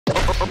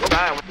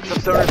Alright, what's up,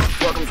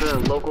 stoners? Welcome to the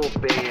local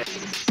band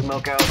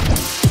Smokeout.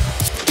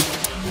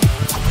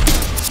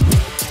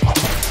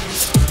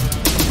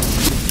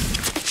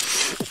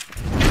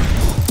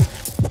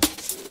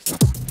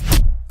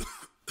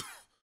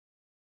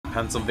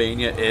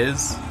 Pennsylvania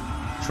is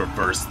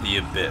Traverse the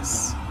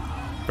Abyss.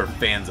 For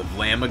fans of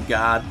Lamb of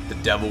God, The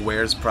Devil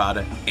Wears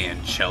Prada,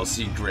 and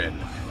Chelsea Grin.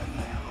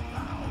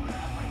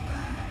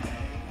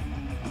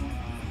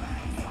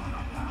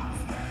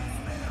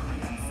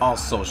 All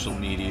social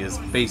medias,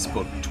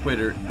 Facebook,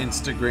 Twitter,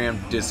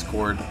 Instagram,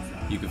 Discord.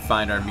 You can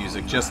find our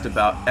music just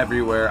about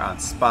everywhere on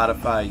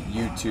Spotify,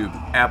 YouTube,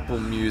 Apple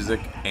Music,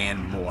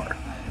 and more.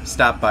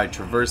 Stop by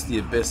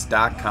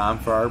traversetheabyss.com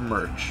for our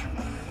merch.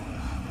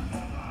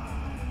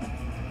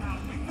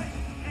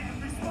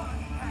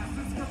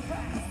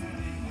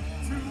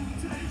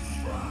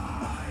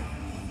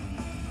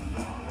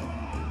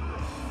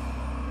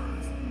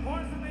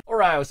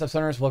 Alright, what's up,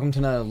 Stoners? Welcome to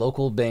another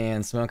local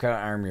band,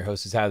 Smokeout. I'm your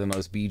host who's had the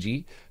most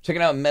BG.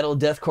 Checking out metal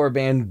deathcore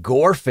band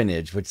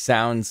Gorephanage, which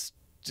sounds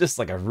just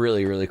like a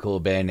really, really cool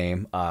band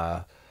name.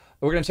 We're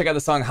going to check out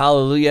the song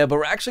Hallelujah, but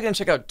we're actually going to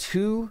check out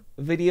two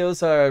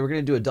videos. We're going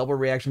to do a double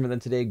reaction for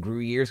them today.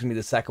 Gruyere is going to be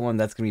the second one.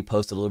 That's going to be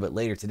posted a little bit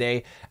later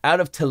today.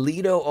 Out of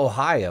Toledo,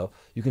 Ohio.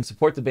 You can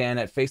support the band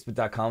at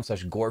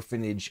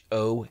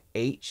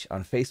facebook.com/GorephaнаgeOH.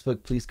 On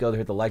Facebook, please go there,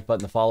 hit the like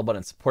button, the follow button,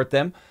 and support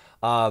them.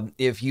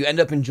 If you end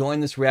up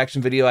enjoying this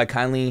reaction video, I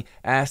kindly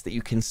ask that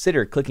you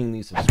consider clicking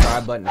the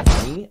subscribe button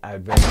for me. I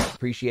would very much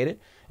appreciate it.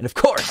 And of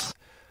course,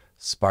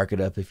 spark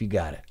it up if you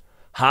got it.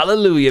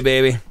 Hallelujah,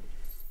 baby.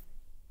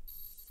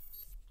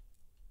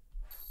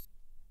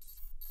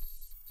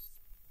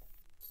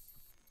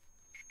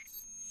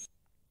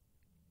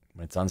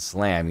 When it's on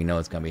slam, you know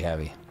it's going to be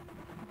heavy.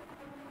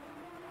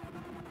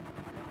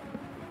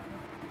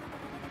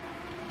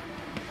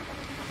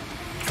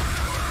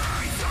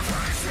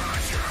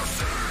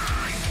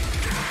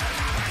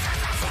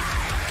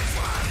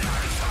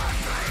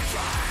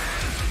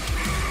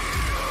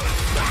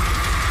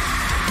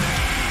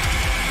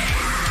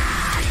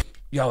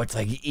 Yo, it's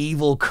like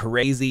evil,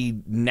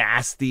 crazy,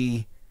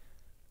 nasty.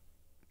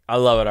 I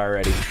love it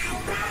already.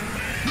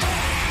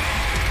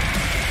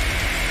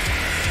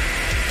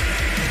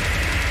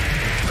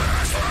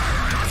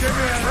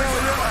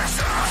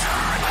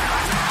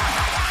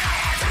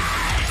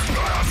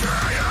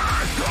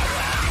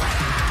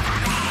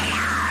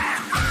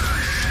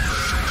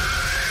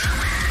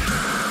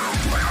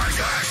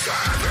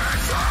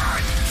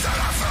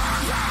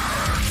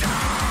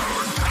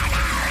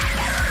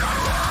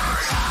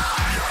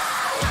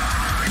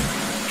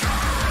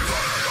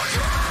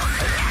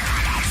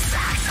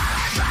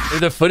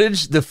 The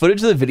footage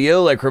of the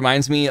video like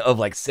reminds me of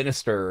like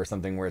Sinister or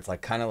something, where it's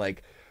like kind of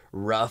like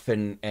rough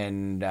and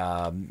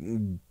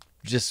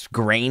just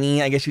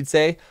grainy, I guess you'd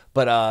say.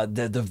 But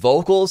the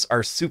vocals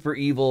are super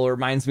evil. It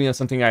reminds me of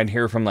something I'd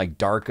hear from like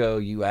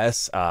Darko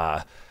US.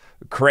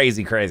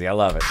 Crazy, crazy. I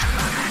love it.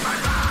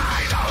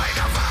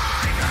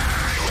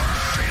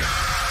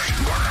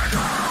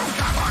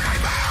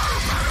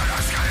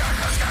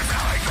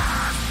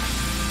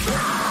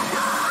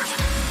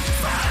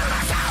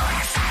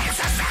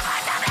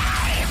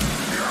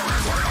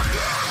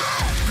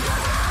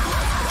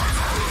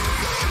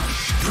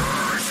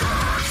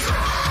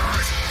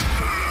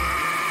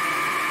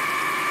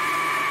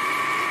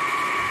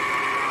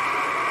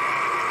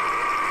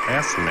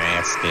 That's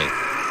nasty.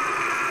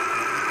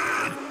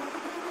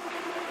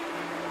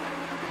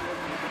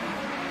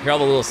 Hear all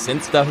the little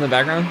synth stuff in the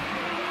background?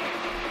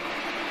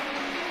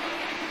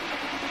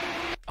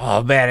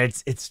 Oh man,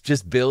 it's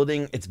just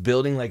building. It's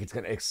building like it's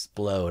gonna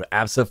explode.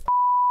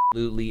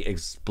 Absolutely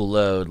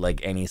explode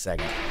like any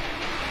second.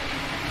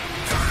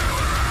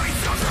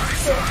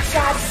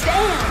 God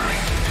damn!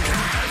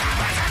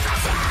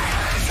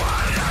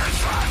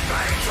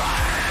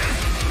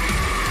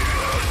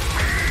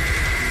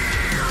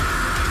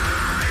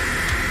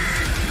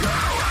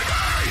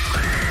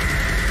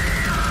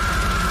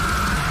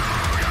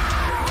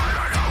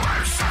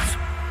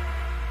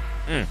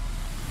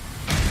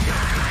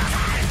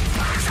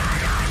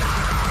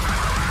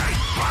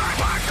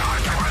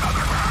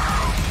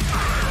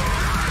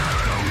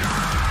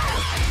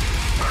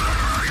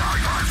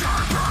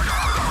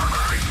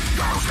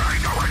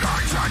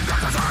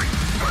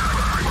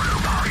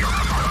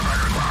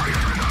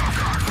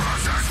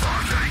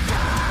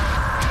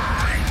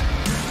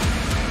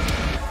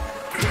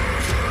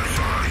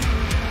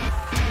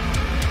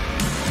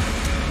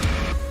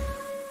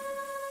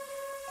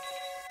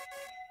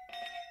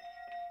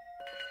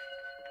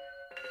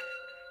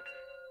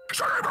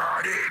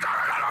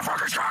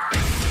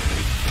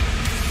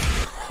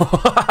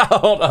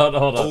 Hold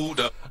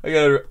on. I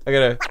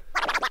gotta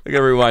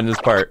rewind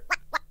this part.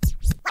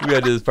 We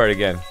gotta do this part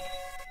again.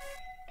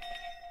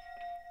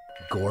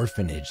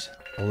 Gorephanage.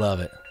 I love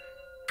it.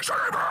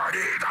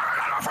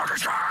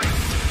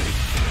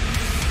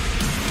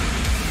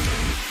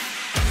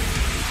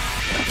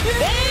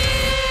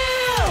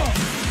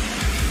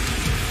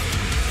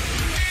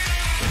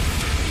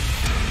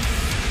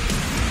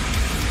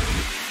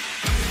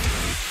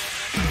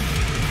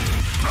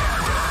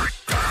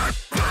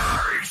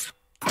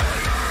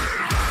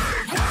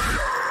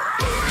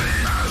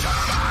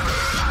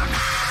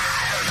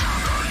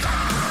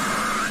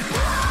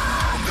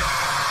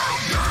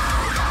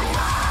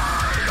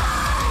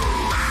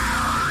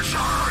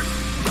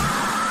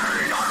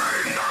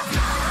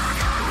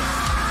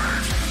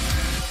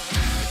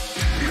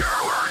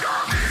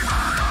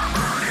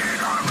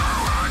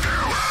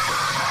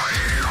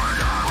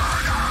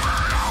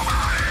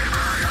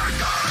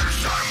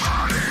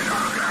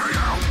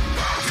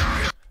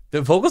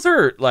 The vocals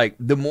are like,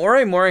 the more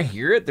I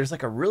hear it, there's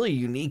like a really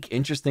unique,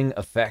 interesting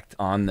effect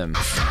on them.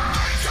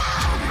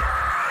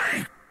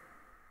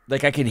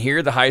 Like I can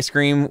hear the high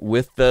scream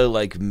with the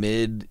like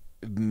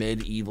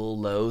medieval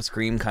low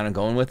scream kind of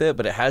going with it,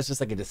 but it has just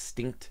like a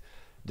distinct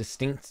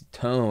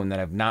tone that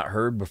I've not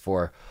heard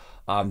before.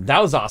 That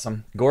was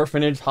awesome.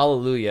 Gorephanage,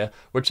 hallelujah.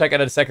 We'll check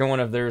out a second one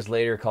of theirs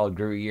later called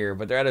Gruyere,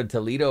 but they're out of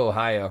Toledo,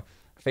 Ohio.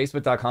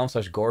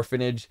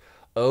 Facebook.com/Gorephanage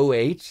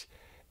OH.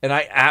 And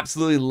I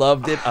absolutely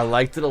loved it. I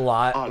liked it a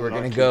lot. We're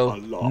going to go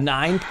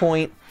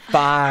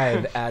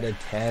 9.5 out of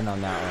 10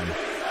 on that one.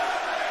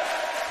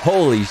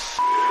 Holy sh**.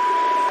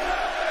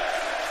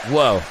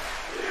 Whoa.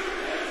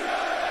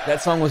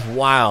 That song was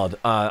wild.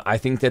 I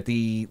think that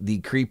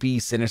the creepy,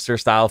 sinister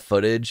style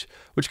footage,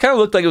 which kind of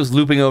looked like it was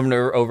looping over and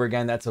over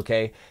again, that's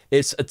okay.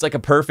 It's like a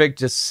perfect,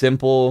 just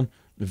simple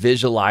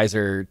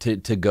visualizer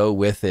to go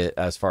with it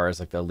as far as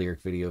like the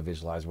lyric video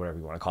visualizer, whatever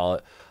you want to call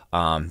it.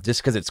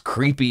 Just because it's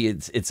creepy,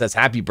 it says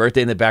happy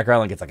birthday in the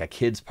background, like it's like a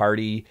kid's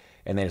party,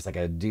 and there's like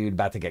a dude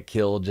about to get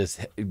killed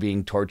just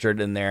being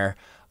tortured in there.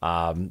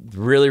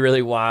 Really,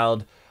 really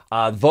wild.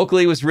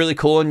 Vocally was really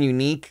cool and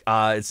unique.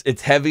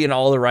 It's heavy in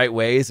all the right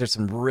ways. There's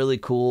some really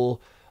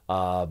cool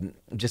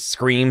just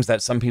screams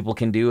that some people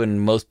can do and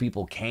most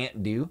people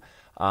can't do.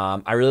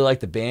 I really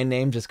like the band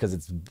name just because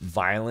it's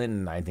violent,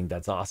 and I think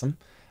that's awesome.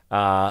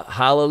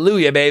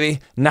 Hallelujah, baby.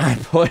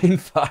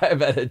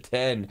 9.5 out of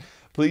 10.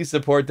 Please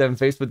support them.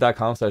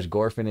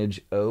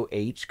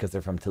 Facebook.com/GorephaнаgeOH because they're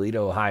from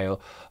Toledo, Ohio.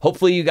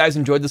 Hopefully you guys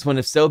enjoyed this one.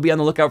 If so, be on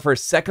the lookout for a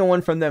second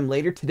one from them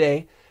later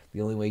today. The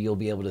only way you'll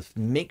be able to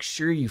make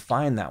sure you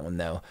find that one,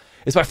 though,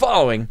 is by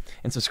following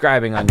and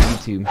subscribing on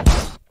YouTube.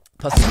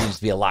 Plus, it would just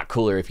be a lot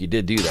cooler if you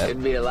did do that.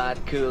 It'd be a lot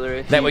cooler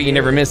if that way you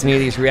never miss any of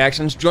these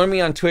reactions. Join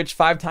me on Twitch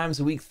 5 times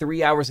a week,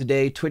 3 hours a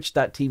day.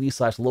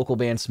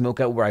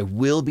 Twitch.tv/localbandsmokeout, where I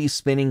will be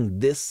spinning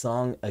this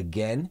song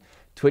again.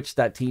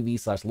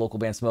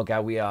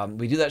 Twitch.tv/localbandsmokeout.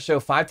 We do that show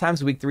 5 times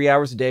a week, 3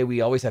 hours a day.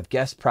 We always have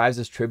guest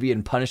prizes, trivia,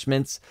 and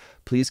punishments.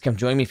 Please come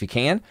join me if you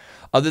can.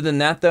 Other than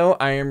that, though,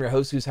 I am your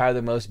host who's higher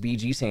than most,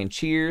 BG, saying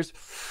cheers.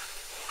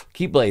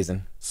 Keep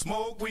blazing.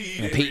 Smoke weed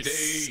And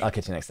peace. I'll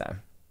catch you next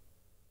time.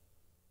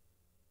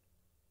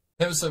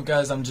 Hey, what's up,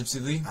 guys? I'm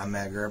Gypsy Lee. I'm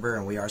Matt Gerber,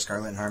 and we are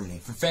Scarlet and Harmony.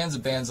 For fans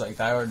of bands like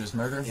Thy Art Is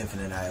Murder,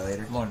 Infinite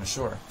Annihilator, Lorna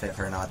Shore, Fit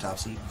for an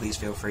Autopsy, please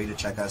feel free to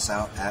check us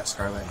out at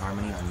Scarlet and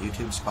Harmony on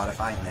YouTube,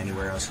 Spotify, and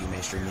anywhere else you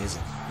may stream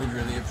music. we'd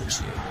really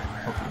appreciate it.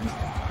 Hope you meet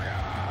them.